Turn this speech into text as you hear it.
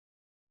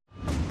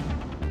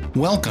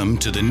Welcome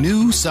to the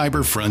new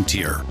Cyber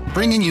Frontier,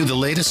 bringing you the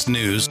latest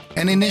news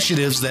and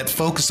initiatives that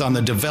focus on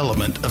the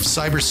development of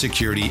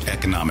cybersecurity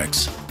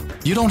economics.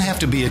 You don't have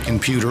to be a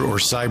computer or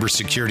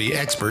cybersecurity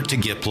expert to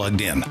get plugged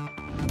in.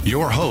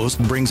 Your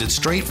host brings it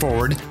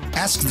straightforward,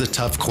 asks the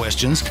tough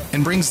questions,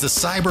 and brings the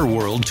cyber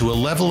world to a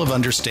level of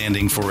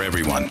understanding for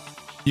everyone.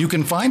 You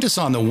can find us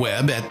on the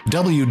web at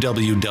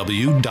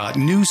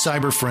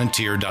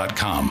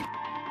www.newcyberfrontier.com.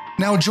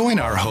 Now join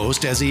our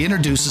host as he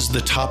introduces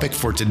the topic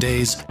for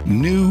today's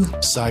New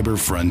Cyber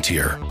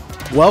Frontier.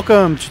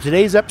 Welcome to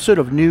today's episode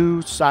of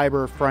New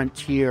Cyber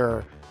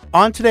Frontier.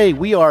 On today,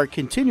 we are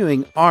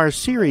continuing our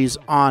series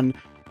on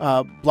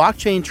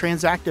blockchain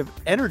transactive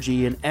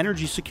energy and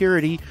energy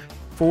security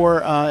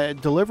for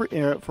delivery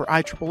for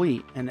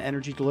IEEE and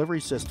energy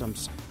delivery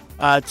systems.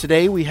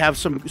 Today, we have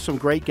some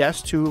great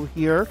guests too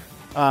here.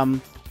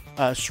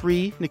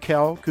 Sri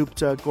Nikhil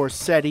Gupta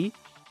Gorsetti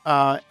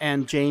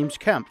and James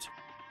Kempt.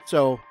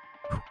 So,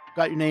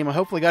 got your name. I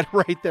hopefully got it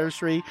right there,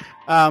 Sri.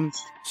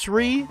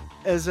 Sri,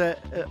 as a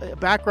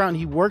background,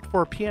 he worked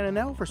for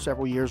PNNL for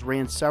several years,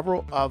 ran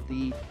several of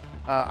the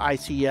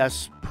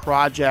ICS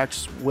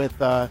projects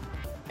with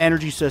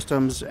energy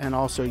systems and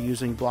also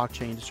using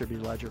blockchain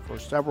distributed ledger for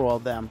several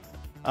of them.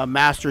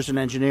 Master's in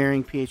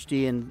engineering,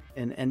 PhD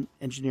in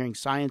engineering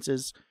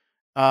sciences,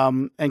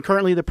 and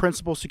currently the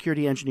principal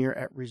security engineer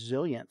at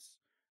Resilience.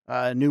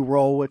 A new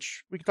role,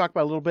 which we can talk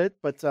about a little bit,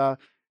 but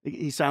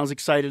he sounds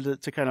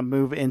excited to kind of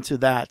move into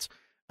that.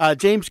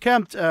 James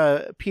Kempt,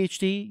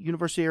 PhD,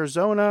 University of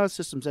Arizona,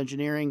 systems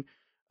engineering,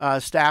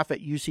 staff at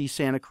UC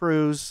Santa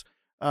Cruz,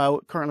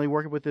 currently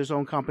working with his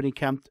own company,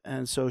 Kempt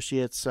and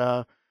Associates,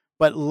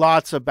 but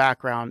lots of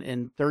background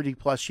in 30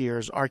 plus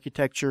years,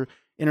 architecture,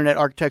 internet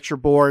architecture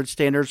board,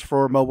 standards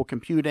for mobile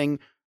computing,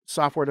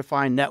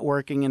 software-defined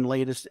networking, and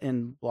latest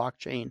in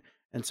blockchain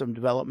and some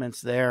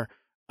developments there.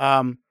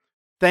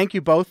 Thank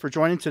you both for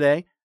joining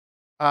today.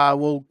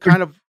 We'll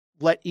kind of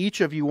let each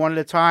of you one at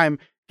a time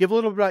give a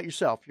little bit about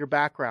yourself, your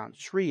background.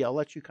 Sri, I'll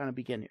let you kind of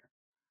begin here.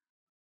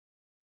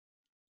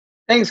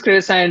 Thanks,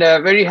 Chris, and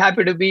very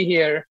happy to be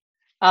here.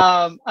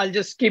 I'll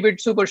just keep it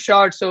super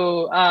short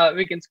so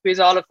we can squeeze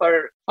all of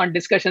our fun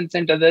discussions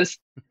into this.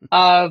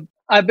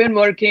 I've been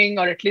working,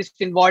 or at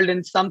least involved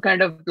in some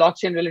kind of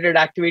blockchain-related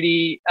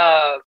activity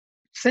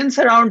since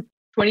around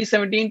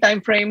 2017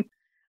 timeframe.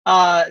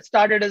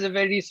 Started as a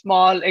very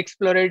small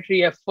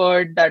exploratory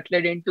effort that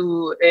led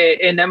into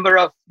a number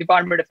of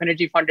Department of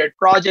Energy funded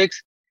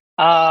projects.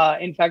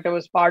 In fact, I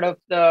was part of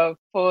the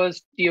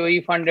first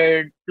DOE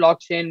funded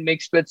blockchain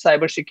mixed with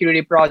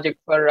cybersecurity project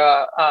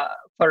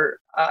for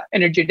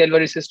energy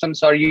delivery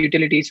systems or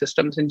utility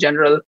systems in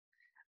general.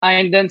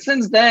 And then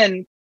since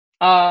then,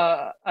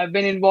 I've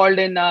been involved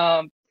in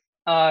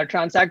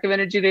transactive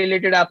energy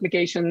related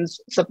applications,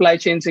 supply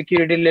chain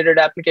security related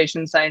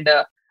applications, and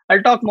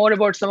I'll talk more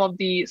about some of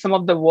the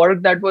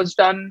work that was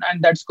done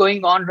and that's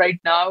going on right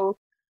now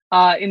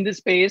in this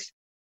space.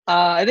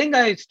 I think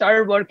I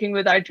started working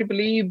with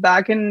IEEE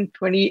back in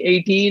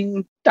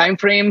 2018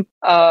 timeframe.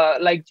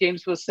 Like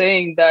James was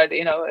saying, that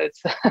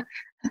it's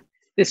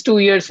this 2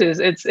 years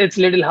it's a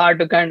little hard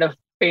to kind of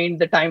paint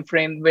the time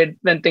frame with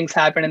when things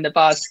happen in the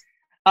past.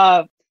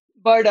 But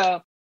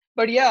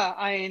yeah,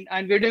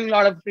 and we're doing a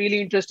lot of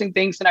really interesting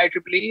things in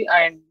IEEE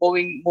and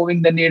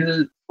moving the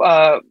needle,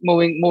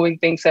 moving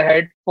things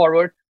ahead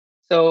forward.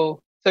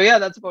 So yeah,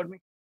 that's about me.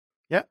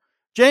 Yeah,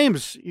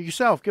 James,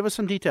 yourself, give us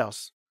some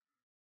details.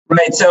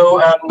 Right.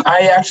 So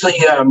I actually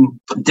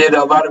did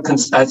a lot of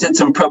I did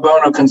some pro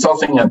bono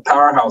consulting at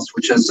Powerhouse,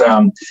 which is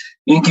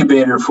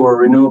incubator for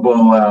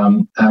renewable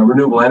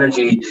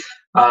energy.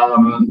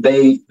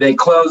 They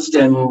closed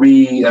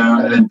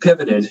and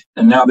pivoted,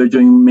 and now they're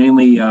doing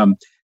mainly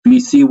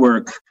VC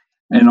work,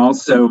 and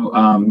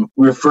also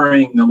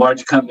referring the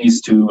large companies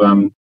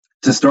to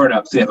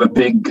startups. They have a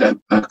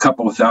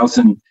couple of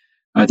thousand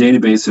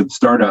database of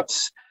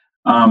startups.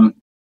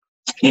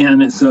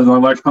 And so the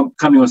large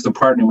company wants to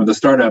partner with a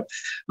startup.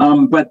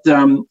 But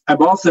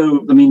I've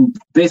also,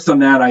 based on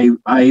that, I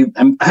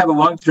have a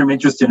long-term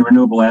interest in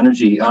renewable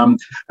energy. I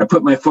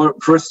put my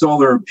first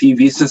solar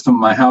PV system in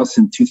my house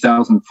in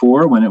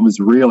 2004 when it was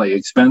really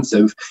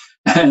expensive.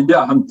 And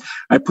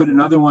I put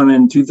another one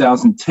in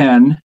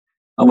 2010,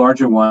 a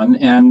larger one,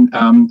 and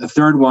a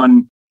third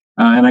one,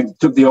 and I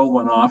took the old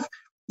one off,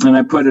 and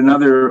I put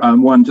another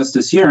one just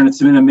this year. And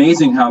it's been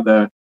amazing how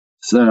the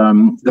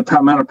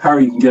amount of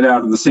power you can get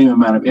out of the same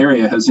amount of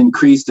area has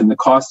increased and the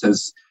cost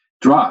has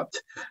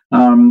dropped.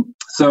 And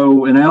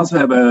I also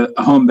have a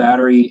home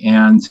battery,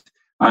 and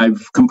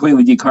I've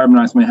completely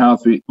decarbonized my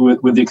house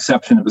with the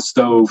exception of a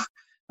stove.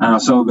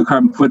 So the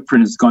carbon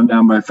footprint has gone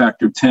down by a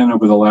factor of 10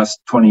 over the last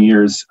 20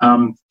 years.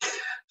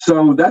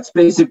 So that's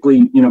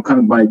basically, kind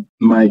of my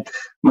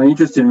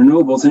interest in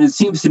renewables. And it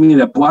seems to me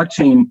that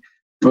blockchain,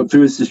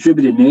 through its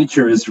distributed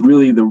nature, is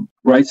really the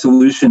right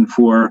solution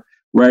for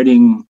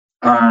writing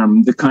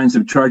the kinds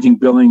of charging,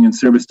 billing, and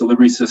service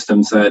delivery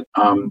systems that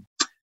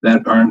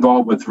are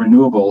involved with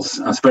renewables,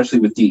 especially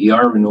with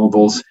DER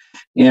renewables,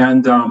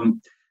 and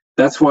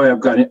that's why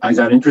I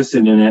got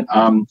interested in it.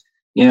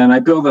 And I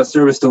built a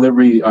service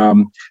delivery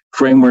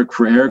framework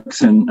for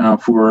Ericsson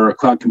for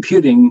cloud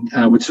computing,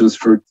 which was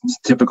for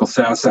typical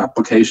SaaS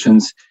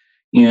applications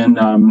in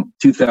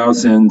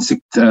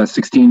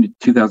 2016 to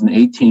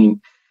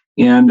 2018.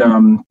 And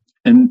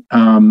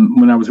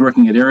when I was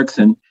working at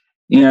Ericsson.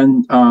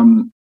 And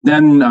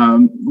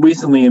then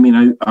recently, I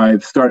mean,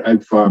 I've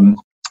started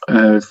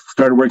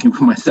working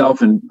for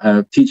myself and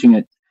teaching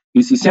at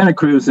UC Santa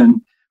Cruz and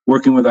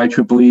working with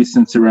IEEE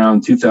since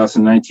around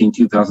 2019,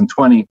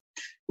 2020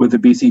 with the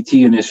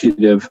BCT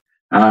initiative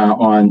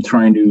on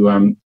trying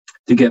to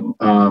get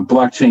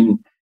blockchain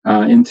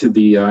into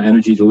the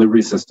energy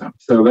delivery system.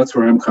 So that's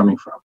where I'm coming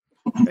from.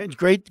 It's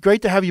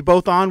great to have you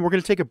both on. We're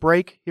going to take a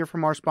break here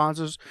from our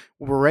sponsors.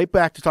 We'll be right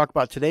back to talk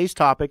about today's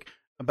topic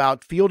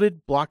about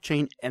fielded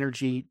blockchain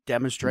energy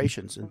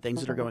demonstrations and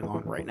things that are going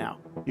on right now.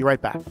 Be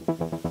right back.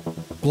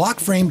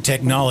 Blockframe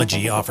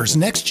Technology offers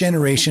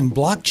next-generation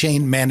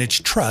blockchain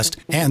managed trust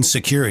and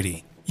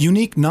security.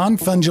 Unique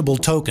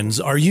non-fungible tokens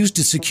are used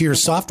to secure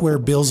software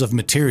bills of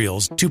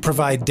materials to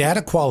provide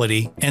data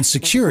quality and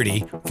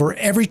security for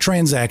every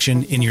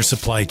transaction in your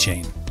supply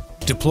chain.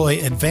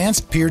 Deploy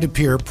advanced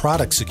peer-to-peer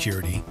product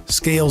security,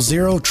 scale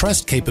zero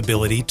trust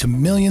capability to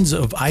millions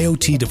of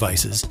IoT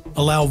devices,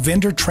 allow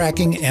vendor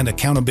tracking and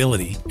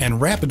accountability,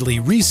 and rapidly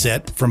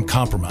reset from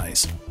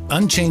compromise.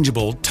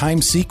 Unchangeable,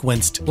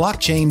 time-sequenced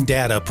blockchain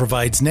data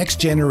provides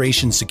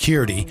next-generation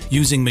security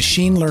using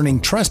machine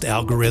learning trust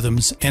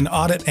algorithms and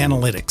audit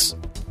analytics.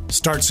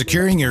 Start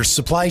securing your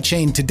supply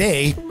chain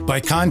today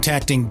by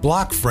contacting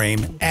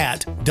Blockframe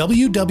at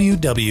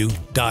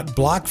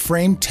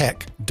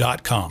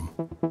www.blockframetech.com.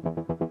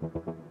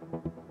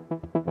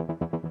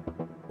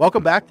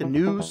 Welcome back to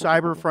New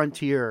Cyber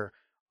Frontier.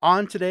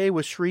 On today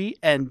with Sri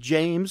and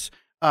James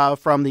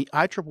from the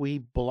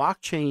IEEE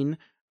blockchain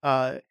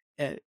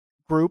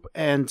group,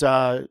 and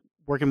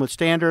working with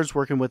standards,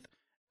 working with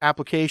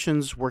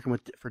applications, working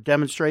with for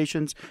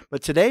demonstrations.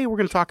 But today we're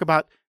going to talk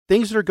about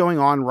things that are going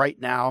on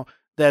right now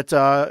that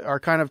are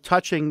kind of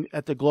touching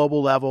at the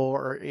global level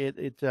or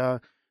the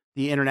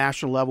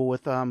international level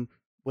with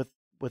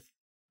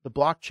the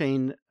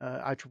blockchain,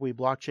 IEEE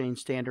blockchain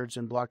standards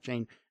and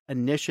blockchain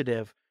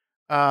initiative.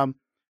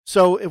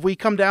 So if we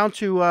come down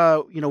to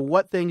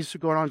what things are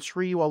going on,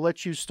 Sri, I'll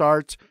let you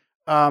start.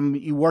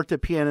 You worked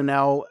at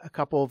PNNL, a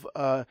couple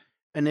of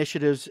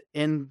initiatives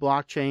in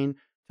blockchain.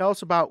 Tell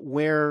us about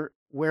where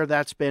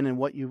that's been and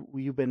what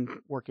you've been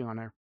working on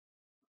there.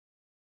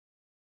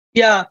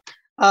 Yeah,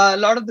 a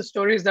lot of the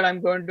stories that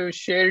I'm going to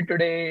share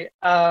today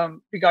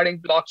regarding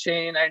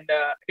blockchain and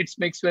its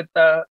mix with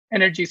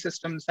energy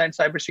systems and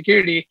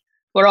cybersecurity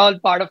were all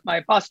part of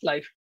my past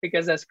life.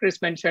 Because as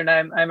Chris mentioned,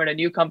 I'm at a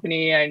new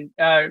company and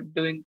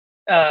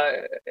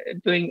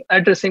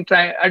addressing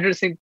a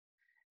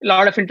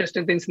lot of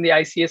interesting things in the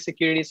ICS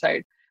security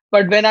side.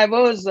 But when I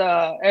was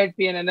at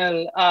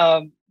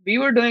PNNL, we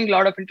were doing a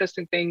lot of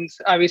interesting things.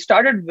 We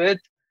started with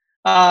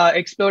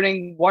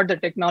exploring what the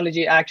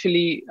technology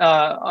actually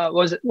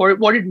was,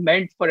 what it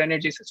meant for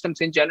energy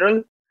systems in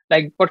general.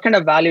 Like, what kind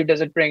of value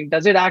does it bring?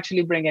 Does it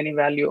actually bring any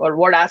value? Or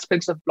what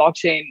aspects of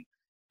blockchain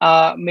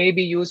may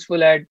be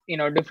useful at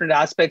different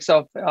aspects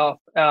of power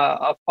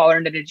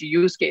and energy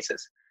use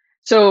cases?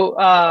 So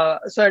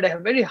at a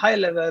very high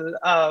level,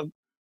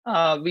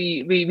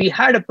 we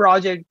had a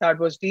project that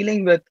was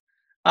dealing with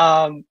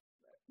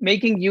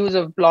making use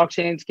of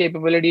blockchain's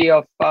capability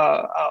of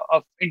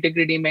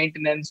integrity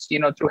maintenance,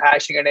 through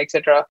hashing and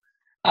etc.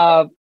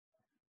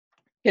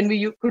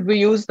 Could we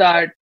use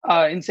that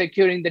in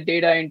securing the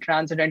data in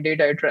transit and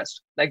data at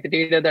rest, like the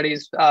data that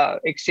is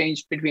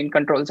exchanged between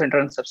control center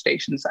and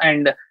substations,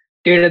 and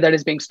data that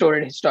is being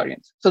stored at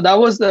historians? So that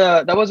was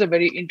a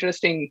very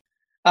interesting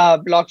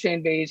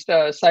blockchain-based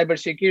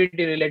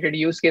cybersecurity-related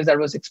use case that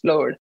was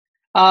explored.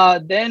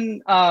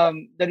 Then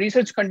the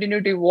research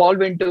continued to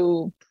evolve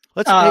into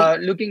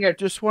looking at.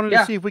 Just wanted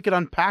to see if we could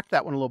unpack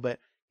that one a little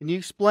bit. Can you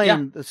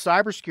explain the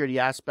cybersecurity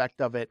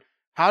aspect of it?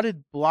 How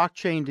did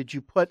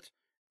you put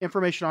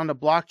information on the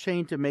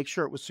blockchain to make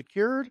sure it was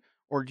secured,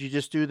 or did you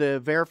just do the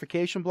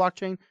verification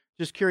blockchain?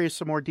 Just curious,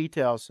 some more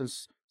details,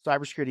 since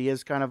cybersecurity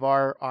is kind of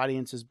our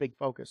audience's big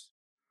focus.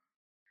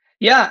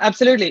 Yeah,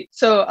 absolutely.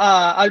 So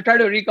I'll try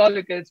to recall,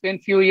 because it's been a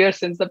few years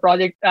since the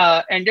project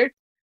ended.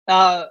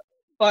 But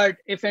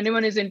if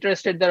anyone is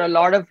interested, there are a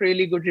lot of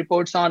really good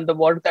reports on the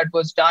work that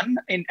was done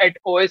at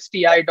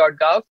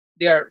osti.gov.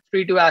 They are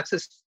free to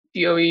access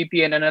DOE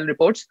PNNL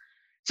reports.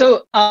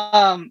 So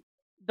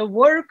the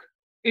work,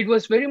 it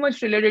was very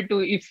much related to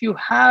if you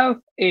have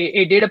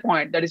a data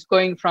point that is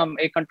going from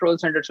a control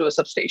center to a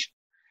substation.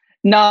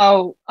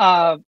 Now,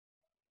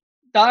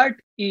 that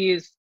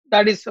is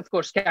of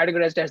course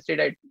categorized as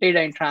data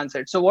in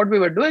transit. So what we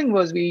were doing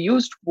was we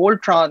used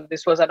Voltron.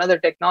 This was another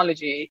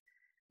technology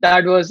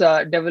that was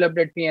developed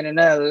at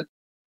PNNL.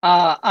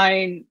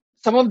 And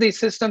some of these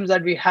systems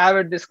that we have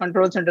at this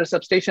control center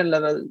substation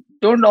level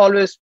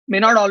may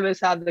not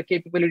always have the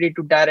capability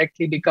to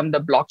directly become the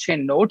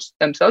blockchain nodes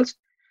themselves.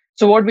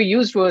 So what we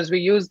used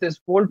this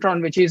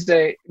Voltron, which is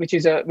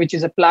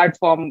a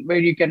platform where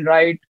you can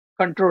write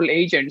control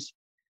agents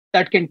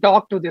that can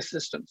talk to these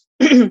systems.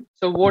 So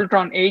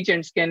Voltron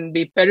agents can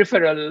be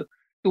peripheral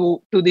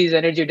to these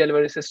energy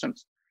delivery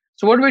systems.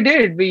 So what we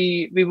did,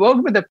 we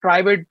worked with a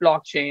private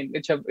blockchain,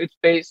 it's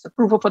based a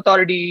proof of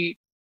authority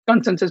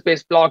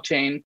consensus-based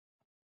blockchain,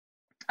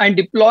 and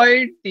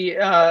deployed the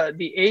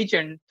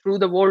agent through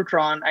the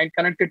Voltron and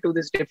connected to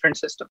these different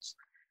systems.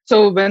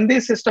 So when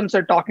these systems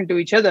are talking to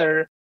each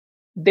other,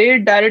 their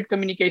direct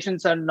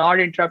communications are not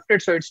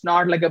interrupted. So it's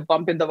not like a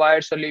bump in the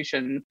wire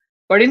solution,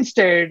 but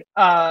instead,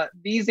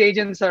 these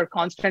agents are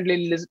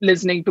constantly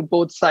listening to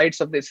both sides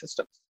of the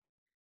systems.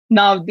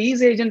 Now,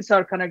 these agents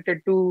are connected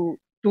to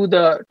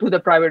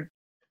the private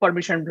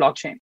permission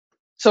blockchain.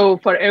 So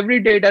for every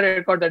data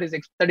record that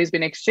is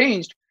been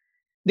exchanged,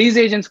 these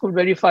agents could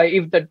verify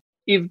if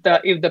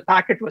the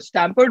packet was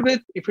tampered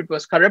with, if it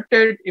was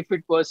corrupted, if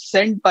it was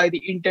sent by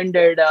the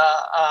intended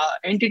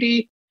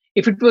entity,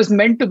 if it was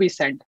meant to be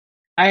sent,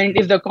 and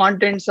if the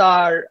contents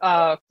are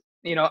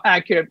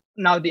accurate.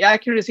 Now, the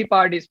accuracy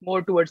part is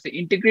more towards the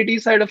integrity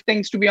side of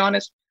things, to be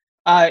honest.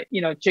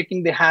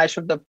 Checking the hash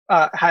of the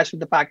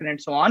packet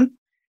and so on.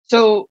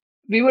 So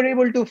we were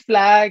able to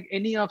flag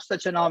any of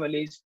such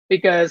anomalies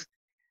because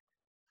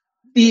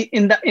the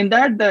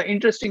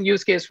interesting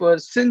use case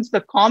was, since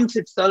the comms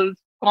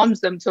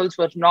themselves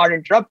were not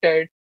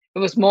interrupted, it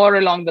was more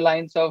along the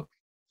lines of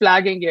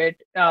flagging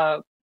it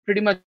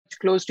pretty much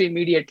close to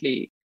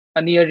immediately,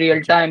 near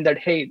real time, that,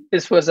 hey,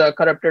 this was a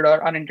corrupted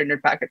or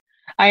unintended packet.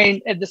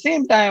 And at the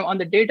same time, on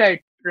the data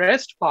at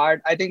rest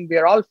part, I think we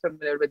are all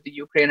familiar with the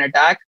Ukraine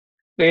attack,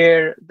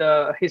 where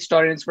the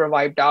historians were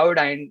wiped out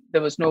and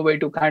there was no way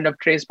to kind of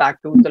trace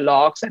back to the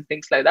logs and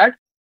things like that.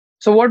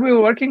 So what we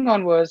were working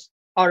on was,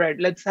 all right,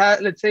 let's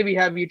say we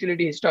have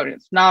utility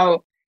historians.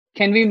 Now,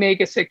 can we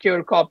make a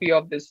secure copy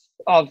of these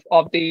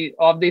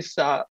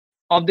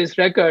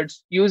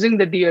records using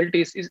the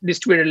DLT's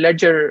distributed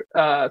ledger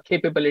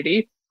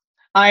capability?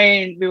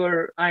 And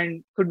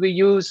could we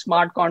use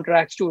smart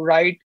contracts to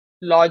write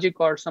logic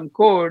or some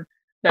code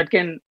that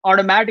can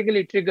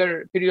automatically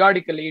trigger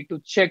periodically to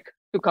check,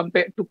 to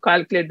compare, to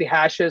calculate the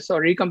hashes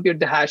or recompute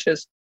the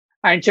hashes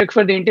and check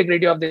for the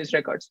integrity of these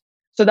records.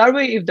 So that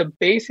way, if the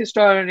base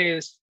historian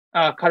is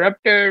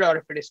corrupted or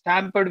if it is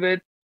tampered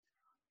with,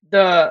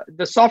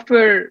 the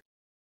software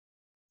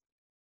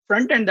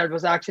front end that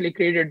was actually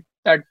created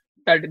that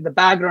in the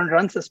background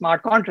runs a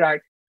smart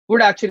contract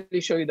would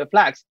actually show you the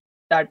flags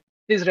that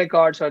these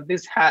records or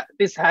these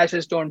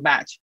hashes don't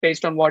match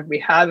based on what we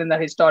have in the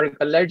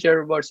historical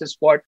ledger versus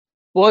what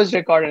was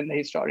recorded in the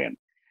historian.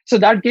 So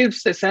that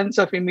gives a sense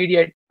of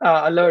immediate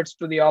alerts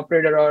to the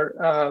operator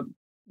or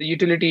the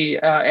utility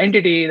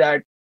entity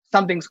that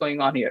something's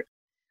going on here.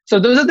 So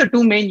those are the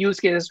two main use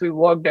cases we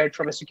worked at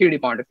from a security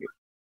point of view.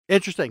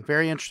 Interesting.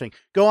 Very interesting.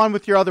 Go on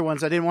with your other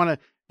ones. I didn't want to,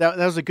 that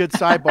was a good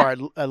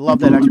sidebar. I love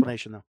that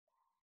explanation though.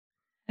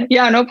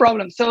 Yeah, no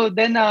problem. So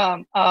then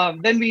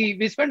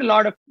we spent a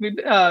lot of,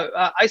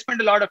 I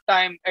spent a lot of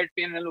time at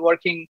PNL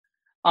working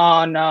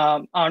on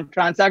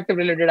transactive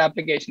related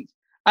applications.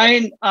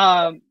 And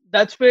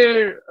that's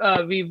where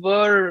we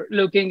were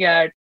looking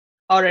at,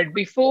 all right,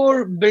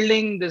 before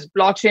building this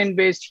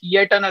blockchain-based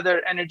yet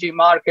another energy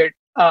market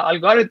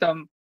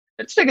algorithm,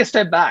 let's take a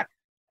step back,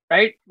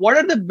 right? What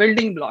are the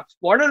building blocks?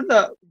 What are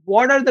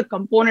the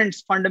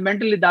components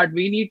fundamentally that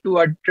we need to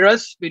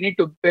address, we need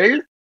to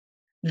build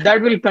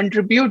that will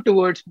contribute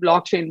towards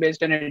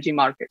blockchain-based energy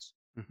markets?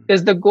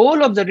 Because the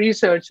goal of the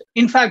research,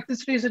 in fact,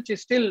 this research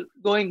is still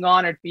going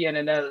on at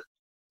PNNL.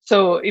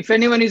 So if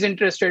anyone is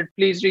interested,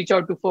 please reach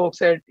out to folks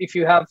if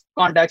you have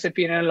contacts at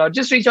PNNL, or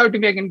just reach out to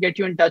me. I can get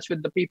you in touch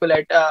with the people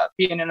at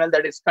PNNL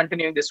that is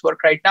continuing this work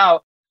right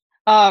now.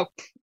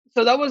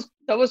 So that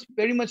was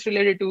very much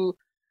related to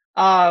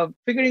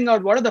figuring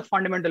out what are the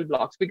fundamental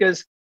blocks,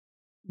 because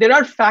there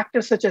are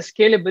factors such as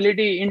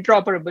scalability,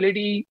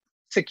 interoperability,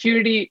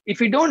 security. If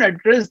we don't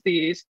address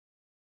these,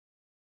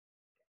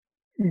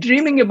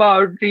 dreaming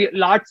about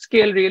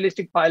large-scale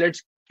realistic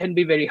pilots can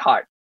be very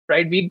hard,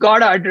 right? We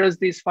gotta address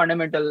these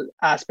fundamental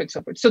aspects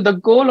of it. So the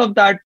goal of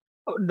that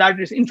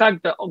is, in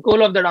fact, the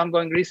goal of that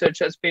ongoing research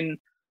has been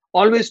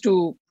always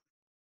to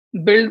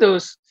build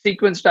those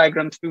sequence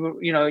diagrams,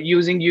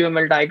 using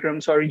UML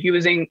diagrams or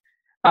using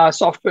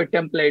software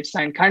templates,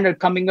 and kind of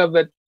coming up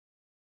with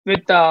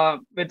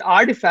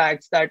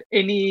artifacts that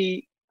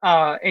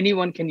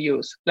anyone can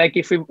use. Like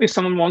if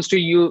someone wants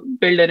to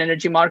build an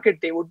energy market,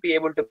 they would be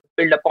able to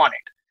build upon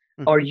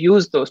it or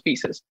use those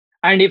pieces.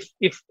 And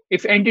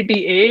if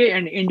entity A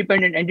and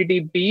independent entity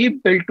B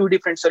build two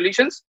different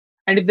solutions,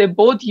 and if they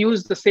both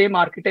use the same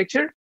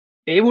architecture,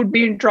 they would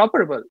be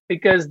interoperable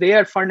because they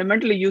are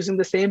fundamentally using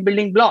the same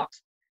building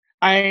blocks.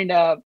 And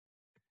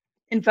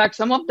in fact,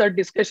 some of the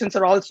discussions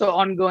are also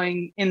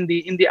ongoing in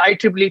the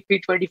IEEE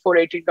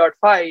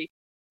P2418.5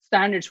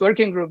 standards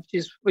working group,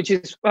 which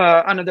is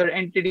another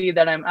entity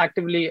that I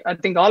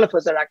think all of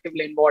us are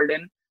actively involved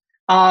in,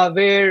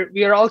 where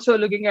we are also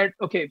looking at,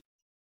 okay,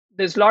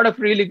 there's a lot of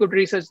really good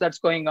research that's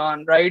going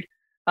on, right?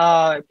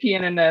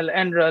 PNNL,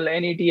 NREL,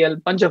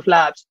 NETL, bunch of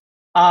labs,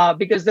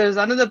 because there's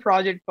another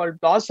project called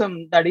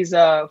Blossom that is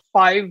a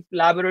 5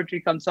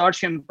 laboratory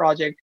consortium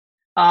project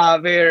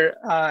where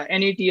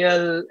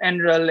NETL,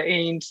 NREL,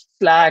 AIMS,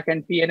 Slack,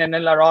 and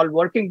PNNL are all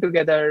working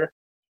together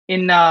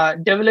in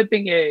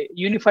developing a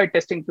unified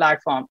testing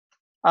platform,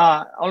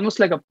 almost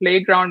like a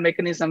playground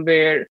mechanism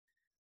where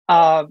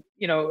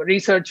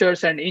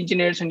researchers and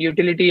engineers and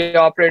utility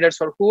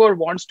operators or whoever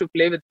wants to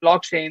play with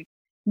blockchain,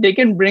 they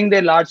can bring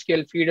their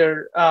large-scale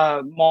feeder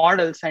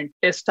models and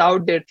test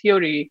out their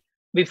theory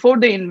before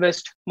they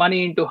invest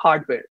money into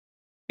hardware.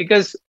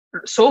 Because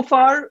so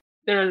far,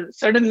 there are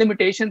certain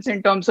limitations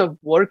in terms of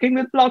working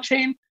with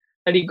blockchain,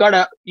 that you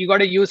gotta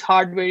use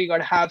hardware, you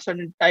gotta have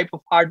certain type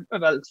of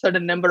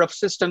certain number of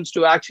systems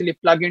to actually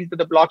plug into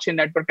the blockchain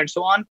network and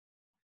so on.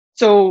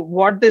 So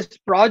what this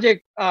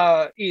project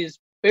is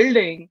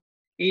building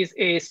is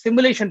a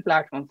simulation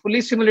platform,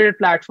 fully simulated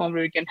platform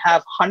where you can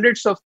have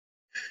hundreds of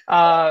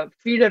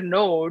feeder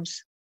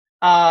nodes,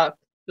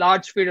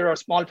 large feeder or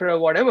small feeder or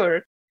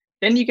whatever.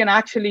 Then you can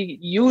actually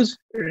use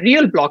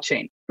real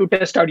blockchain to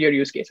test out your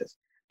use cases.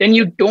 Then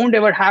you don't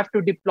ever have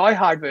to deploy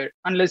hardware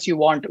unless you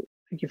want to.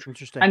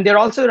 Interesting. And they're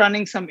also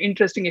running some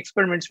interesting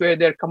experiments where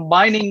they're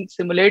combining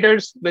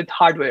simulators with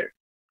hardware.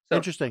 So,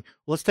 interesting.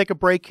 Let's take a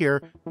break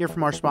here. Hear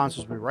from our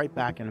sponsors. We'll be right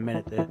back in a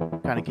minute to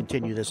kind of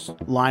continue this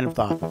line of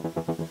thought.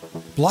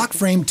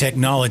 Blockframe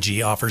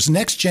Technology offers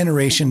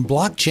next-generation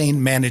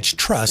blockchain-managed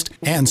trust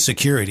and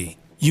security.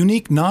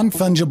 Unique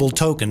non-fungible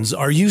tokens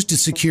are used to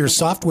secure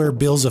software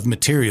bills of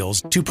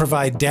materials to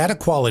provide data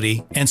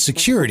quality and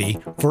security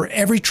for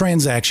every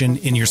transaction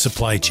in your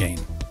supply chain.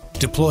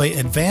 Deploy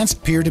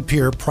advanced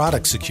peer-to-peer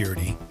product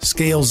security,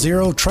 scale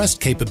zero trust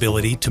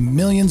capability to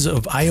millions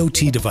of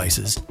IoT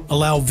devices,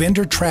 allow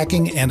vendor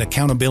tracking and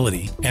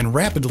accountability, and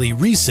rapidly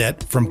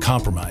reset from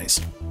compromise.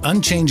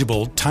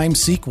 Unchangeable,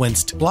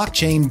 time-sequenced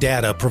blockchain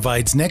data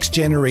provides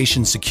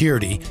next-generation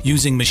security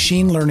using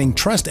machine learning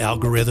trust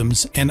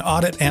algorithms and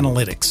audit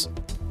analytics.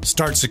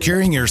 Start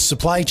securing your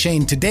supply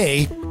chain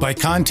today by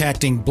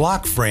contacting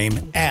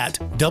Blockframe at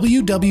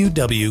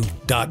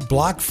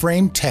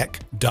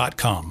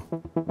www.blockframetech.com.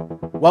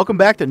 Welcome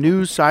back to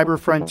New Cyber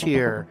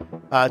Frontier.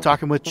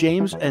 Talking with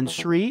James and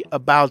Sri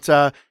about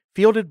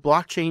fielded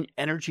blockchain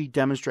energy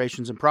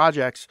demonstrations and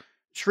projects.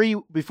 Sri,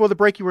 before the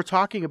break, you were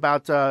talking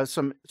about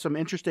some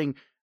interesting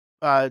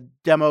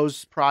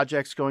demos,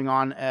 projects going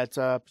on at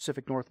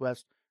Pacific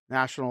Northwest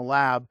National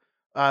Lab.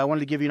 I wanted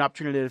to give you an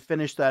opportunity to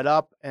finish that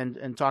up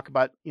and talk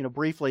about,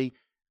 briefly,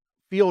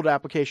 field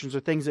applications or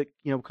things that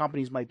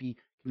companies might be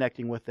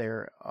connecting with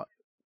there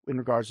in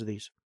regards to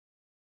these.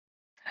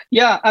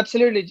 Yeah,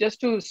 absolutely. Just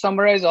to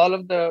summarize all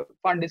of the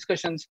fun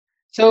discussions.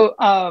 So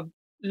a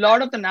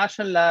lot of the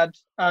national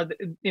labs,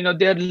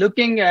 they're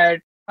looking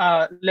at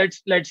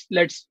let's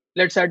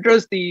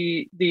address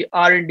the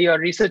R&D or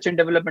research and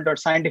development or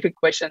scientific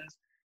questions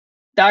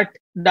that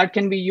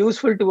can be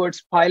useful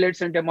towards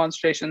pilots and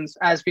demonstrations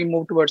as we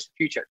move towards the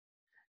future.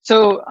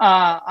 So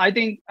I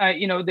think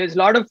there's a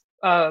lot of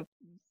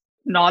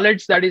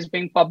knowledge that is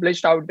being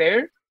published out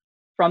there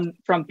from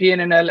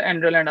PNNL,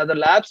 NREL, and other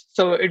labs.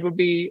 So I think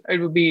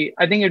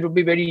it would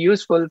be very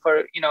useful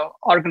for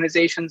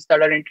organizations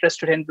that are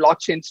interested in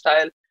blockchain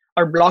style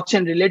or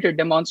blockchain related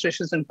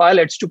demonstrations and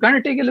pilots to kind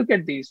of take a look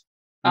at these.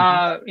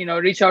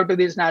 Reach out to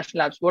these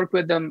national labs, work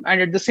with them, and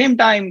at the same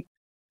time,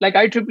 like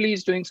IEEE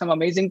is doing some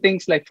amazing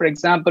things. Like, for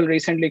example,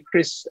 recently,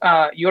 Chris,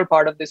 you're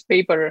part of this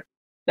paper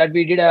that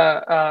we did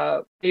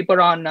a paper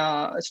on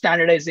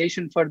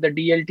standardization for the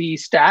DLT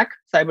stack,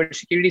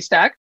 cybersecurity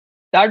stack.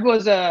 That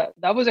was a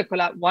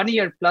 1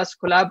 year plus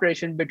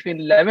collaboration between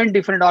 11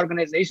 different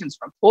organizations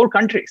from 4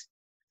 countries.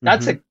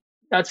 That's a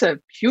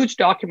huge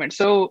document.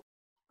 So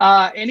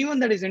anyone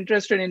that is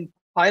interested in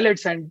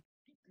pilots and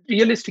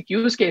realistic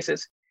use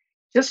cases,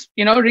 just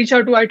reach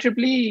out to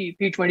IEEE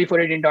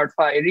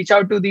P2418.5, reach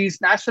out to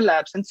these national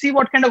labs and see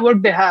what kind of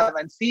work they have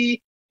and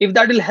see if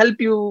that will help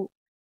you,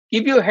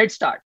 give you a head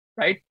start,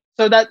 right?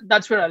 So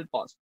that's where I'll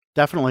pause.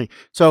 Definitely.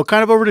 So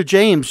kind of over to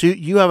James,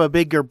 you have a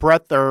bigger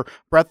breadth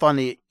on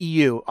the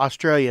EU,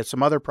 Australia,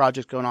 some other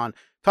projects going on.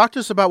 Talk to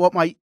us about what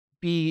might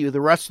be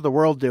the rest of the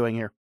world doing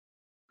here.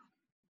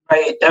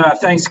 Right.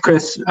 Thanks,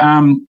 Chris.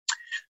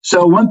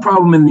 So one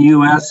problem in the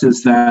U.S.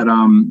 is that,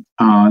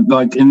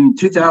 like in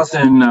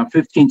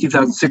 2015,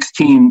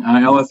 2016,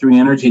 LF3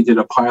 Energy did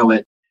a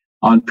pilot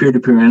on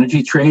peer-to-peer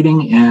energy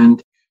trading,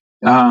 and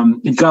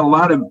it got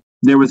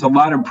there was a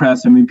lot of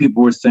press. I mean,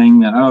 people were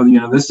saying that,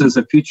 this is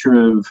a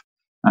future of,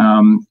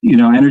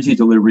 energy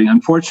delivery.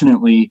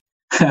 Unfortunately,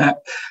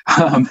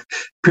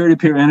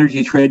 peer-to-peer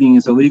energy trading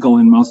is illegal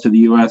in most of the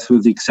U.S.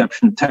 with the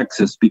exception of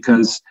Texas,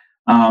 because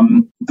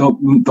the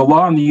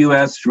law in the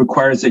U.S.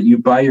 requires that you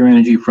buy your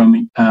energy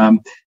from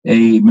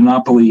a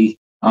monopoly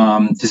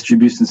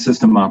distribution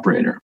system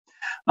operator.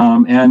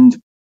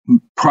 And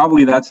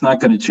probably that's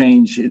not going to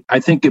change. I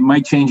think it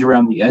might change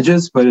around the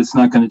edges, but it's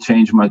not going to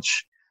change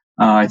much,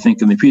 I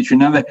think, in the future.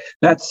 Now,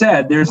 that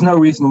said, there's no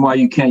reason why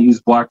you can't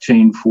use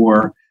blockchain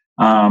for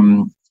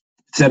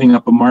setting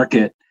up a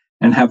market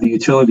and have the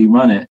utility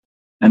run it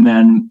and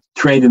then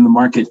trade in the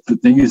market.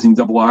 They're using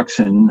double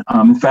auction.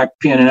 In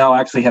fact, PNNL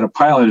actually had a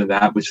pilot of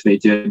that, which they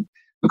did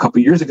a couple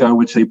of years ago,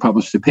 which they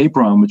published a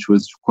paper on, which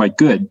was quite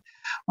good.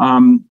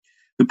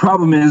 The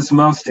problem is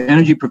most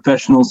energy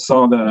professionals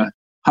saw the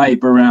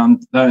hype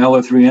around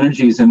LO3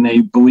 energies, and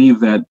they believe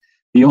that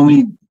the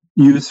only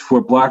use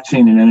for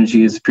blockchain and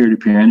energy is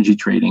peer-to-peer energy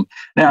trading.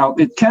 Now,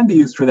 it can be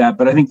used for that,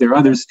 but I think there are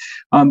others.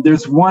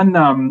 There's one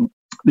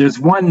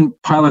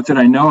pilot that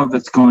I know of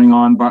that's going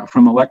on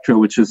from Electro,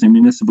 which is a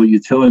municipal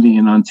utility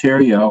in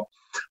Ontario.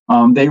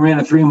 They ran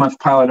a 3-month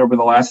pilot over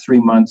the last 3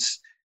 months,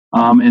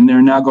 and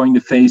they're now going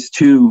to phase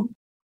 2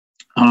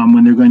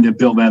 when they're going to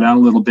build that out a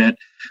little bit.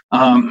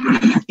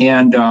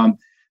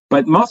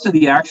 But most of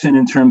the action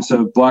in terms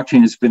of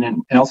blockchain has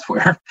been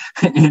elsewhere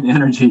in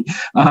energy.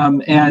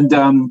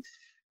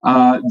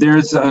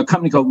 There's a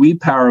company called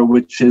WePower,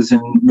 which is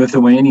in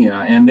Lithuania,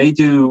 and they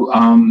do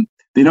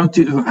they don't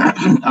do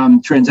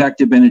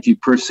transactive energy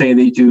per se.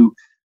 They do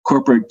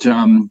corporate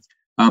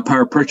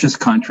power purchase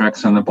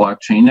contracts on the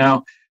blockchain.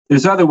 Now,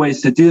 there's other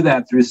ways to do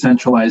that through a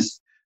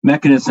centralized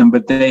mechanism,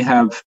 but they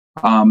have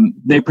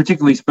they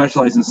particularly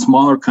specialize in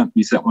smaller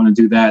companies that want to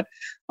do that.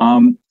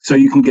 So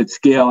you can get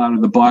scale out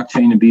of the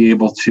blockchain and be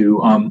able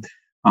to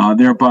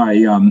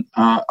thereby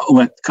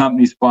let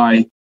companies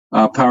buy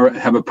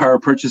have a power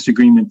purchase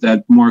agreement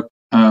that more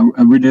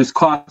reduce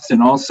costs,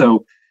 and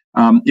also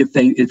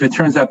if it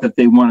turns out that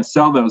they want to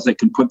sell those, they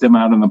can put them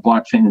out on the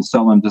blockchain and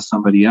sell them to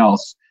somebody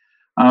else.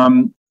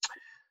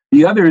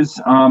 The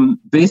others,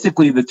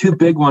 basically, the two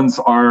big ones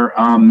are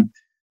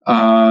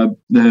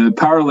the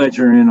Power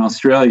Ledger in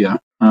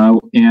Australia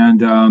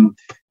and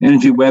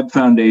Energy Web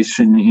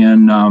Foundation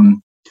in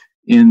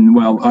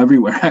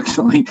everywhere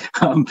actually.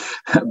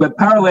 But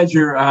Power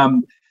Ledger.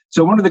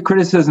 So one of the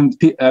criticisms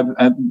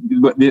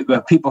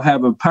people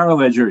have of Power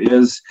Ledger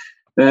is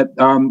that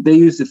they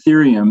use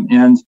Ethereum,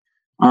 and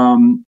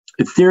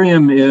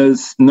Ethereum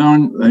is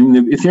known. I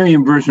mean, the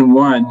Ethereum version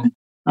 1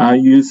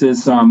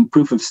 uses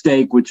proof of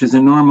stake, which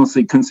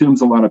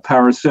consumes a lot of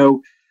power.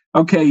 So,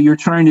 okay, you're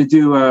trying to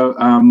do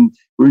a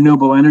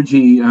renewable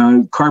energy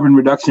carbon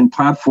reduction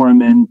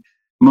platform, and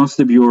most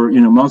of the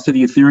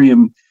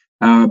Ethereum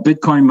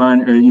Bitcoin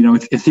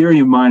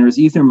Ethereum miners,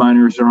 Ether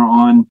miners are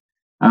on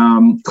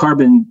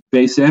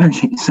carbon-based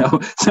energy.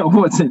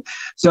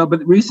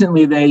 But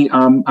recently they,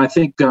 I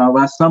think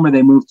last summer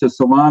they moved to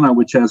Solana,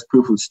 which has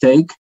proof of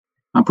stake.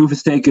 Proof of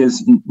stake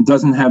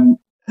doesn't have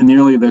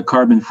nearly the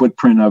carbon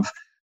footprint of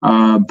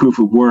proof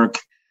of work,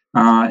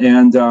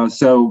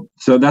 so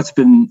that's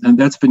been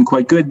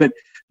quite good. But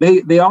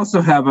they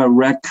also have a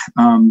REC,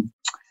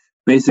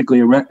 basically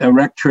a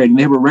REC trading.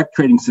 They have a REC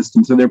trading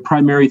system. So their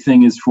primary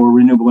thing is for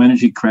renewable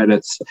energy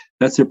credits.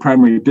 That's their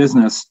primary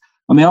business.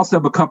 And they also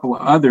have a couple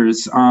of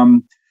others.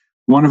 One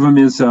of them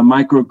is a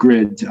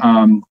microgrid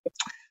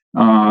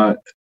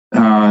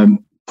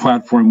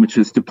platform, which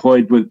is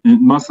deployed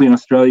mostly in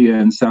Australia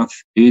and South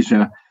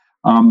Asia.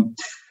 One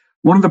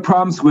of the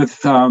problems with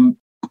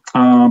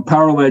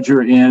Power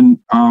Ledger and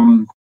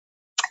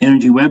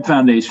Energy Web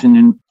Foundation,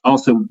 and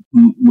also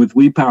with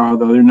WePower,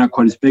 though they're not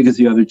quite as big as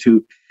the other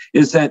two,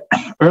 is that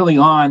early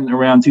on,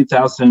 around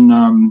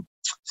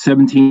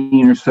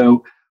 2017 or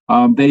so,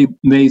 they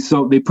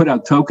put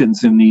out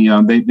tokens in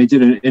they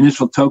did an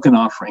initial token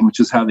offering,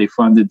 which is how they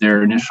funded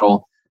their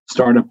initial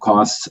startup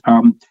costs.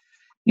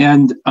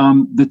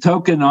 The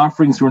token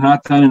offerings were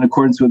not done in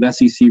accordance with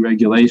SEC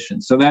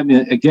regulations. So that,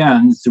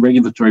 again, it's a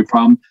regulatory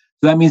problem.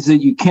 So that means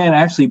that you can't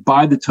actually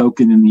buy the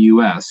token in the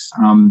U.S.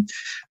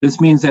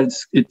 This means that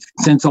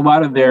since a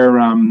lot of their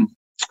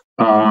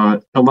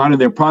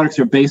products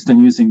are based on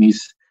using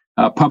these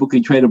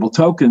publicly tradable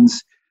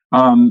tokens,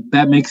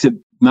 that makes it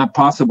not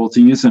possible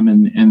to use them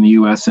in the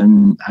U.S.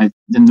 and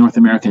in North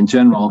America in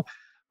general.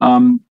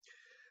 Power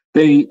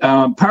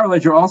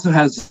Ledger also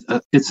has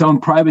its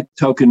own private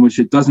token, which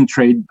it doesn't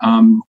trade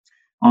on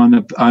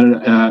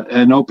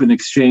an open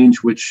exchange,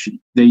 which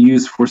they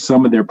use for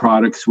some of their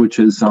products, which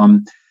is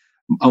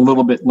a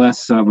little bit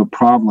less of a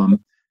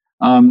problem.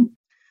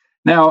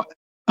 Now,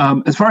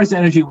 as far as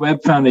Energy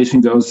Web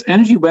Foundation goes,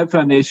 Energy Web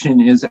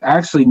Foundation is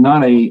actually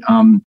not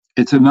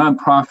it's a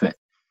nonprofit.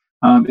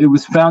 It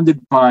was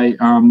founded by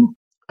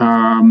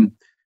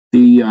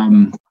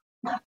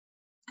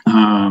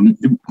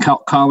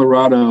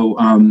Colorado,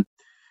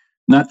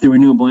 not the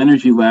Renewable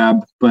Energy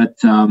Lab, but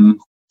the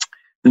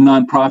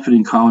nonprofit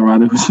in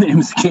Colorado, whose name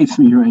escapes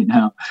me right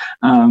now,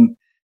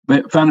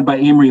 but founded by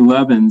Amory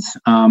Levins.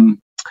 They're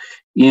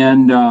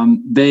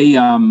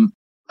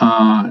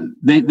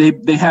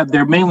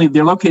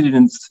located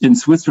in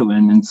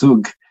Switzerland, in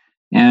Zug,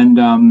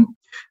 and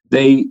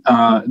they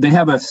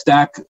have a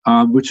stack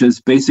which is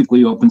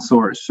basically open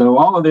source. So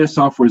all of their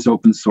software is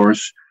open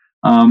source.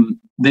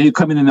 They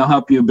come in and they'll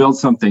help you build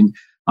something.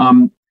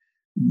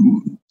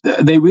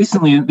 They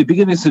recently, at the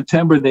beginning of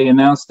September, they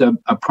announced a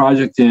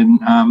project in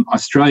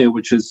Australia,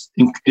 which it's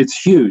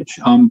huge.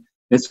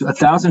 It's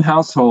 1,000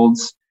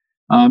 households.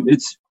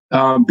 It's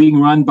being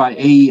run by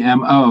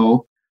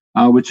AEMO,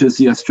 which is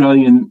the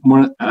Australian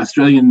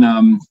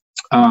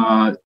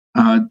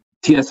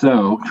TSO,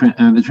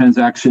 the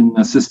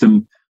transaction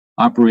system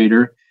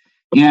operator.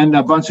 and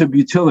a bunch of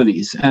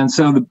utilities. And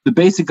so the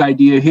basic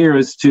idea here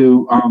is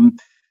to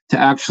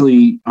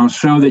actually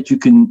show that you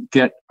can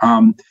get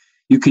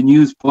you can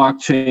use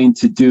blockchain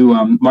to do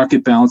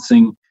market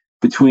balancing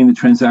between the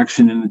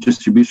transaction and the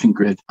distribution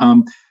grid.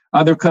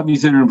 Other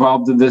companies that are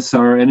involved in this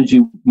are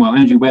Energy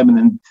Web, and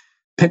then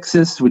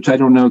Pixis, which I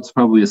don't know, it's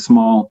probably a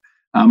small.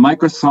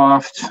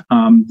 Microsoft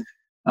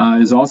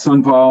is also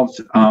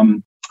involved.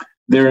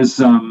 There's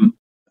a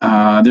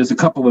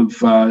couple of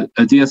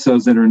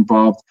DSOs that are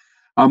involved.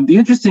 The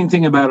interesting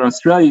thing about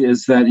Australia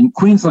is that in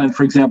Queensland,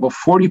 for example,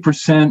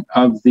 40%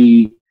 of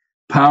the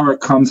power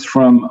comes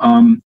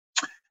from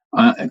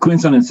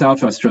Queensland and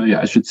South Australia,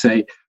 I should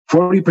say.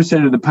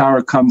 40% of the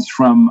power comes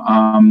from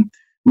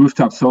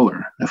rooftop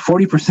solar.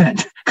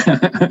 40%.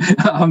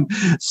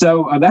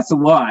 So that's a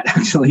lot,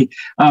 actually.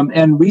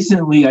 And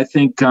recently, I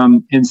think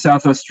in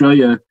South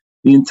Australia,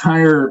 the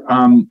entire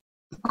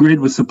grid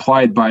was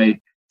supplied by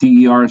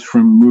DERs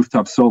from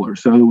rooftop solar.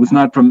 So it was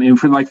not for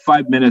like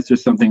 5 minutes or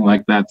something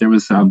like that. There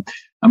was a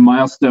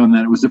milestone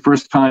that it was the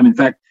first time. In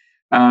fact,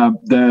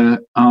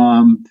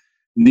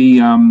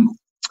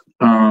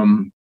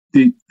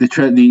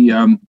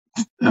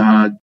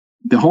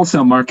 the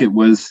wholesale market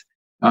was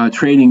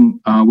trading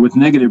with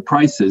negative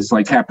prices,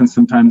 like happens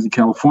sometimes in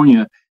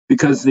California,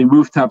 because the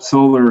rooftop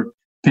solar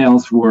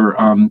panels were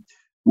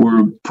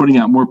putting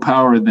out more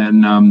power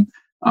than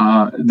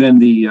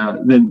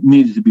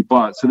needed to be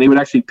bought. So they would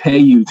actually pay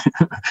you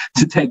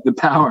to take the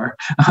power.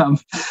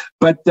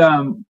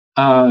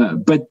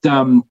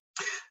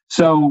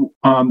 So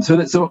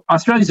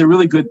Australia is a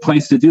really good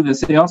place to do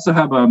this. They also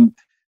have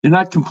they're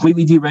not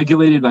completely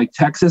deregulated like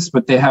Texas,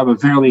 but they have a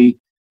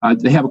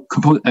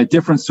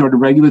different sort of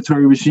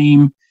regulatory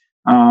regime.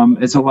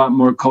 It's a lot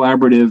more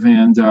collaborative,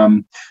 and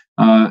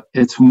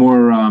it's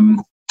more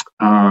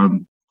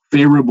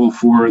favorable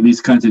for these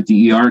kinds of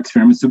DER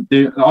experiments. So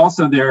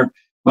they're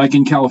like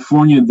in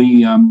California,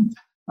 the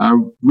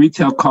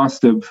retail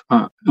cost of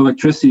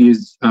electricity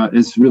is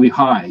really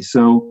high.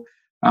 So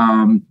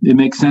it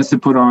makes sense to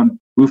put on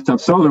rooftop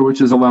solar,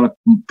 which is a lot of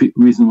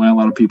reason why a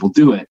lot of people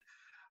do it.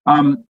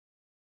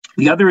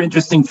 The other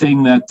interesting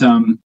thing that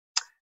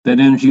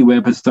Energy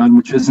Web has done,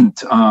 which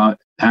isn't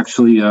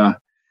actually a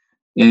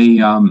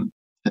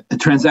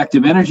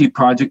transactive energy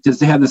project, is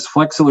they have this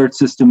Flex Alert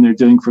system they're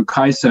doing for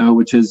CAISO,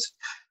 which is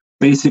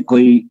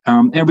basically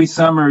every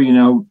summer,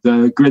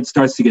 the grid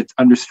starts to get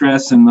under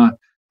stress and the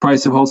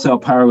price of wholesale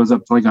power goes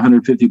up to like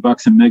 $150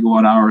 a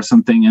megawatt hour or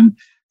something. And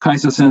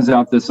CAISO sends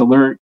out this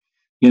alert,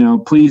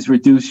 please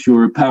reduce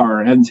your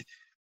power. And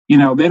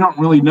they don't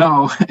really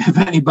know if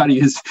anybody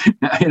is,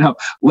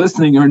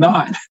 listening or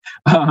not.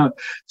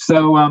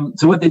 So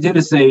what they did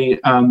is they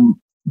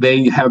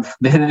had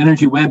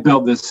Energy Web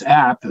build this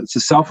app. It's a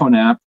cell phone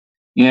app,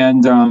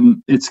 and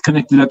it's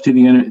connected up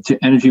to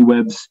Energy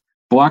Web's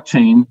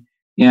blockchain,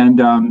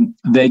 and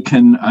they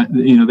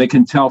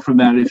can tell from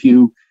that if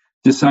you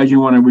decide you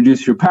want to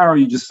reduce your power,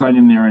 you just sign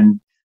in there and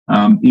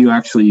you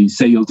actually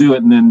say you'll do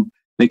it, and then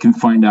they can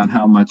find out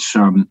how much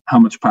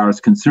power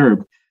is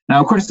conserved. Now,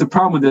 of course, the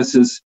problem with this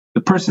is the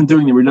person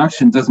doing the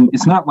reduction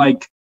it's not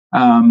like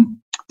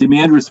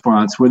demand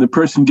response, where the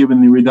person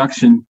given the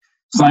reduction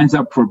signs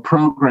up for a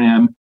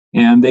program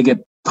and they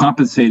get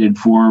compensated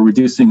for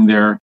reducing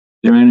their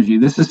energy.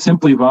 This is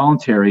simply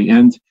voluntary,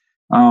 and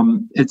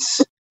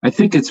I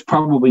think it's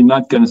probably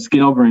not going to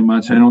scale very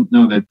much. I don't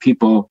know that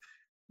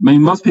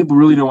most people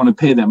really don't want to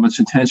pay that much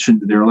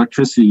attention to their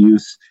electricity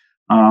use,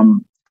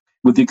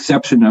 with the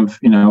exception of,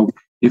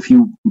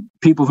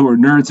 people who are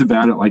nerds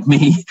about it like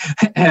me,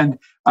 and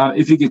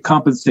if you get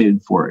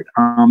compensated for it.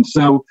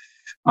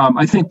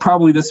 I think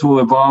probably this will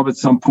evolve at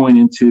some point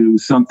into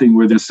something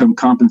where there's some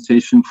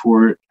compensation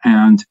for it,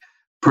 and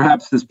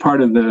perhaps as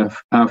part of the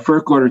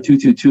FERC Order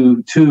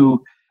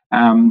 2222,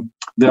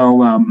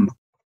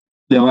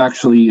 they'll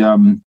actually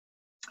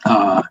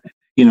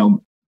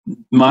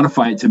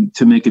modify it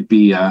to make it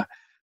be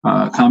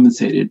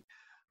compensated.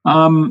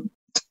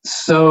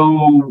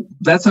 So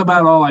that's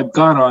about all I've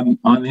got on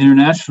the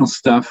international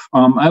stuff.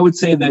 I would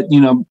say that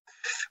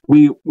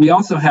we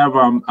also have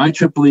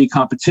IEEE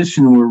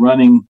competition we're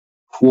running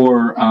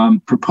for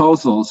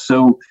proposals.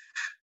 So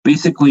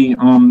basically,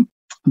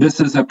 this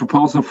is a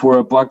proposal for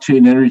a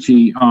blockchain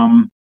energy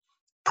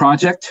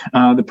project.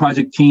 The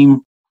project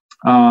team,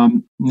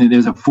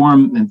 there's a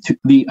form.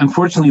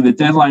 Unfortunately, the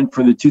deadline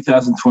for the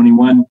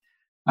 2021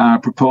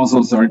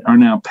 proposals are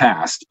now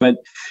passed. But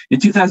in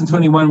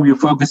 2021, we were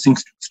focusing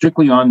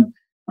strictly on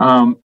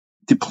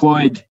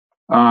deployed,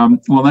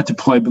 not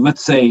deployed, but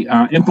let's say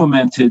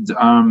implemented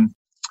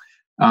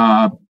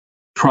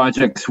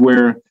projects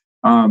where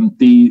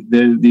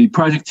the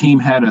project team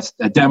had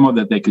a demo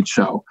that they could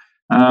show.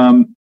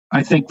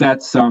 I think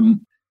that's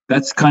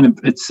kind of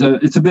it's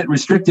a bit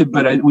restrictive,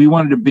 but we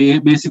wanted to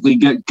basically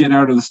get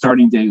out of the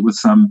starting date with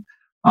some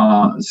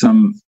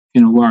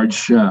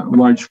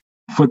large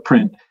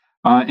footprint.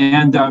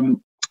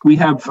 We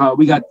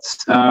got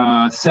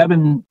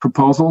 7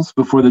 proposals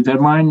before the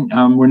deadline.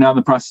 We're now in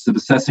the process of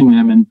assessing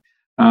them, and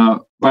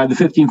by the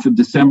 15th of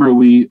December,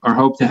 we are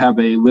hope to have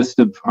a list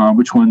of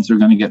which ones are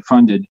going to get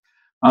funded.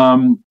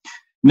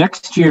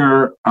 Next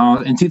year,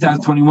 in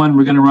 2021,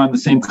 we're going to run the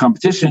same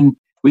competition.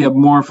 We have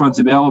more funds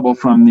available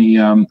from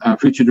the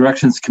Future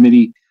Directions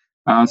Committee,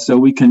 so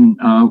we can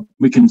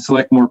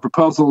select more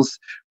proposals.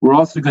 We're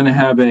also going to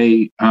have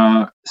a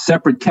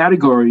separate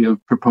category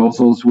of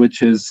proposals,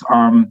 which is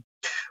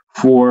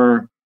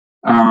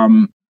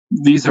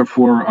these are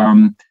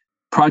for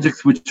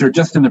projects which are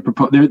just in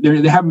the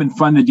they haven't been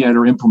funded yet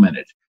or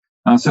implemented.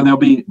 So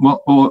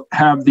we'll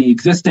have the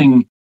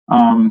existing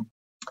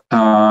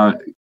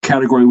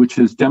category, which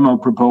is demo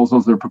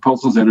proposals or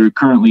proposals that are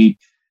currently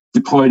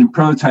deployed in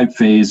prototype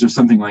phase or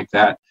something like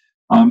that.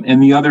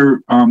 And the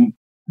other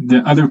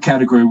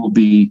category will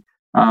be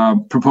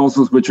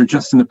proposals which are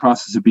just in the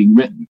process of being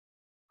written.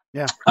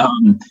 Yeah.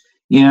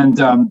 And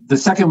the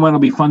second one will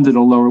be funded at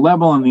a lower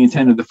level, and the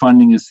intent of the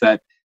funding is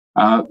that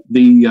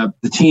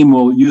the team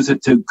will use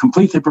it to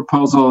complete the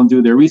proposal and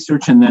do their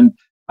research, and then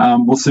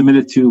we'll submit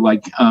it to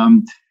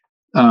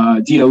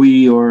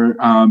DOE or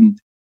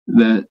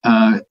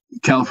the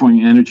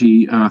California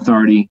Energy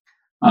Authority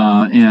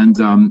and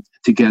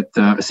to get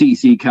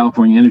CEC,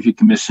 California Energy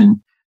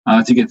Commission,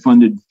 to get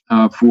funded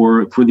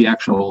for the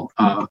actual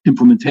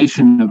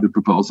implementation of the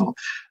proposal.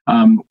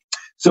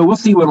 So we'll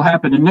see what will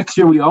happen. And next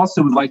year, we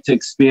also would like to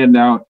expand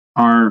out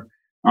our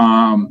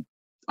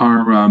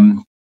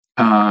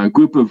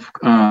group of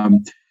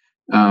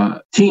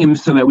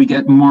teams so that we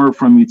get more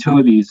from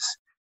utilities.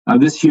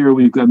 This year,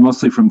 we've got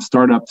mostly from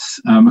startups,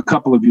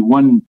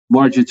 one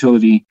large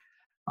utility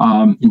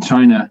in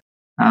China,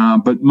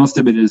 but most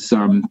of it has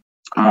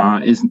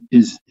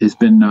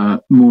been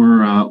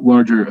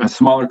more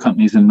smaller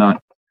companies and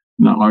not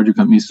larger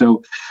companies.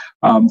 So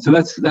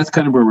that's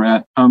kind of where we're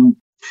at.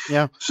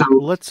 Yeah. So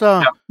let's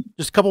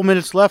just a couple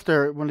minutes left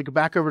there. I want to go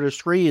back over to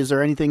Sri. Is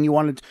there anything you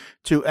wanted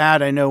to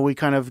add? I know we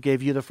kind of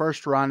gave you the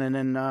first run, and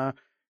then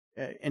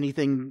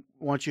anything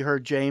once you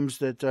heard James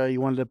that you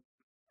wanted to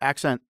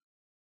accent.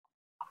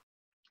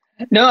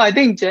 No, I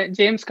think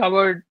James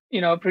covered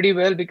pretty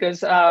well, because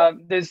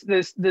the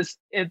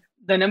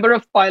number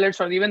of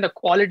pilots or even the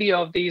quality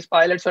of these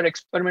pilots or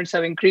experiments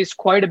have increased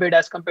quite a bit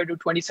as compared to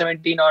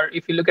 2017, or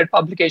if you look at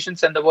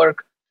publications and the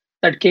work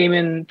that came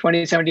in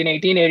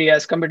 2017-18 area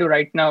as compared to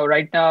right now.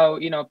 Right now,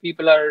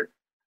 people are,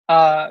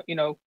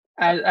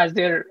 as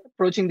they're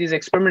approaching these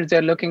experiments,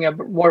 they're looking at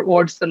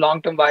what's the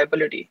long-term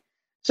viability.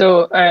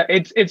 So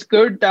it's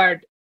good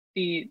that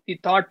the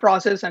thought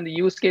process and the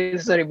use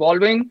cases are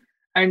evolving.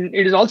 And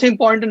it is also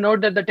important to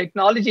note that the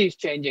technology is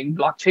changing.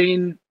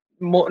 Blockchain,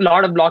 a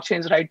lot of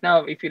blockchains right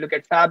now, if you look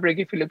at Fabric,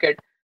 if you look at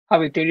how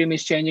Ethereum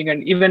is changing,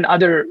 and even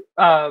other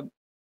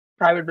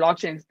private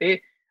blockchains,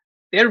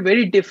 they're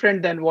very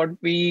different than what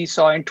we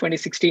saw in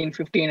 2016,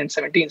 15, and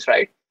 17,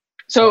 right?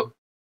 So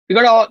we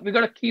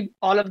gotta keep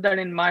all of that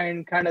in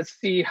mind, kind of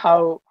see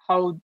how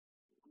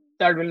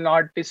that will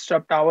not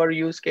disrupt our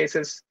use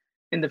cases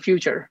in the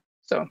future.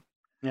 So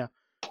yeah,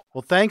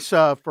 well, thanks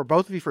for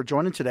both of you for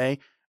joining today.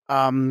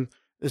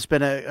 It's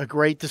been a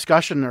great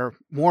discussion, or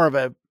more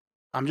of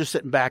I'm just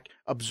sitting back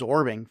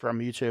absorbing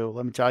from you two,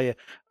 let me tell you.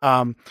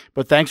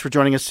 But thanks for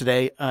joining us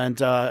today. And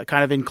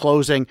kind of in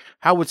closing,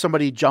 how would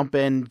somebody jump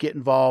in, get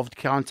involved,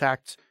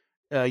 contact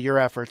your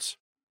efforts?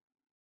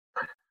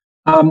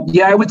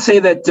 I would say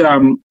that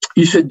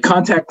you should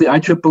contact the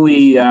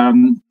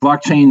IEEE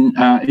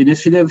blockchain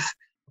initiative.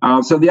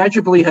 So the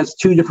IEEE has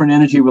two different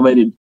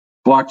energy-related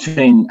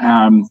blockchain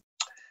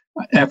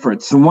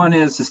efforts. So one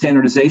is the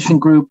standardization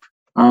group,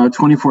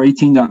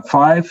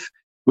 2418.5,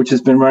 which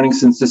has been running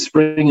since the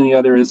spring, and the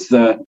other is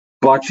the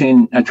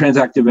blockchain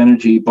transactive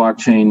energy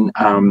blockchain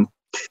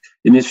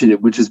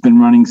initiative, which has been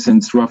running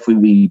since roughly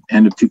the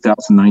end of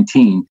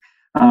 2019.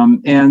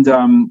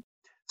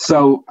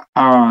 So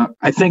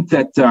I think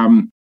that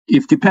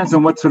it depends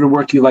on what sort of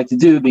work you like to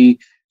do. The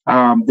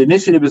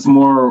initiative is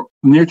more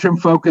near-term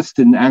focused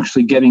and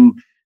actually getting,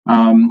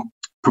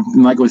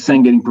 like I was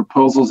saying, getting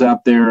proposals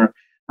out there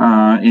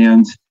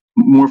and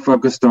more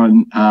focused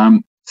on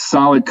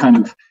solid kind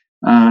of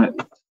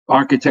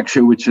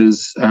architecture, which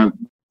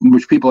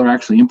people are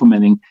actually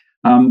implementing.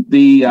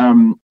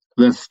 The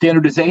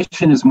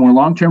standardization is more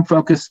long-term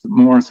focused,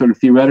 more sort of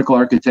theoretical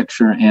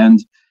architecture, and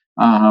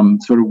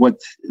sort of what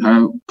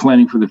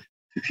planning for the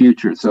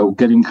future. So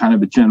getting kind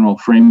of a general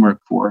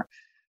framework for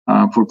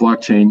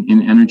blockchain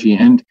in energy.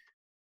 And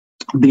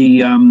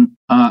the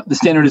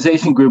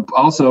standardization group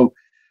also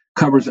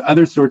covers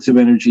other sorts of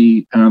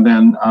energy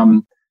than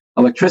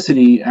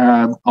electricity,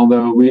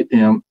 although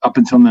up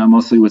until now,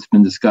 mostly what's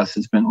been discussed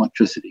has been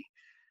electricity.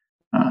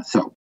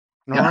 All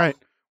right.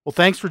 Well,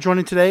 thanks for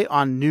joining today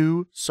on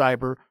New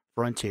Cyber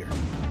Frontier.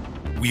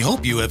 We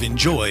hope you have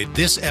enjoyed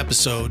this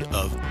episode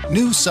of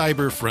New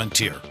Cyber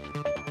Frontier.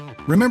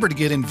 Remember to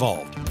get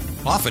involved.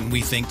 Often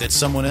we think that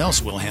someone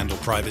else will handle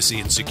privacy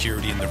and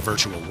security in the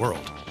virtual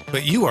world,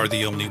 but you are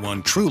the only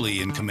one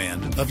truly in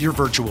command of your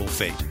virtual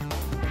fate.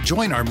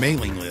 Join our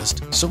mailing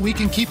list so we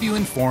can keep you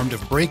informed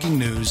of breaking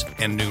news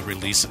and new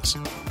releases.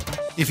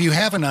 If you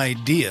have an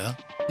idea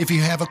If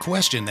you have a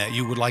question that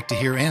you would like to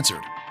hear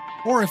answered,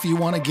 or if you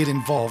want to get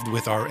involved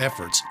with our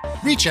efforts,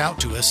 reach out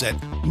to us at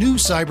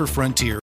newcyberfrontier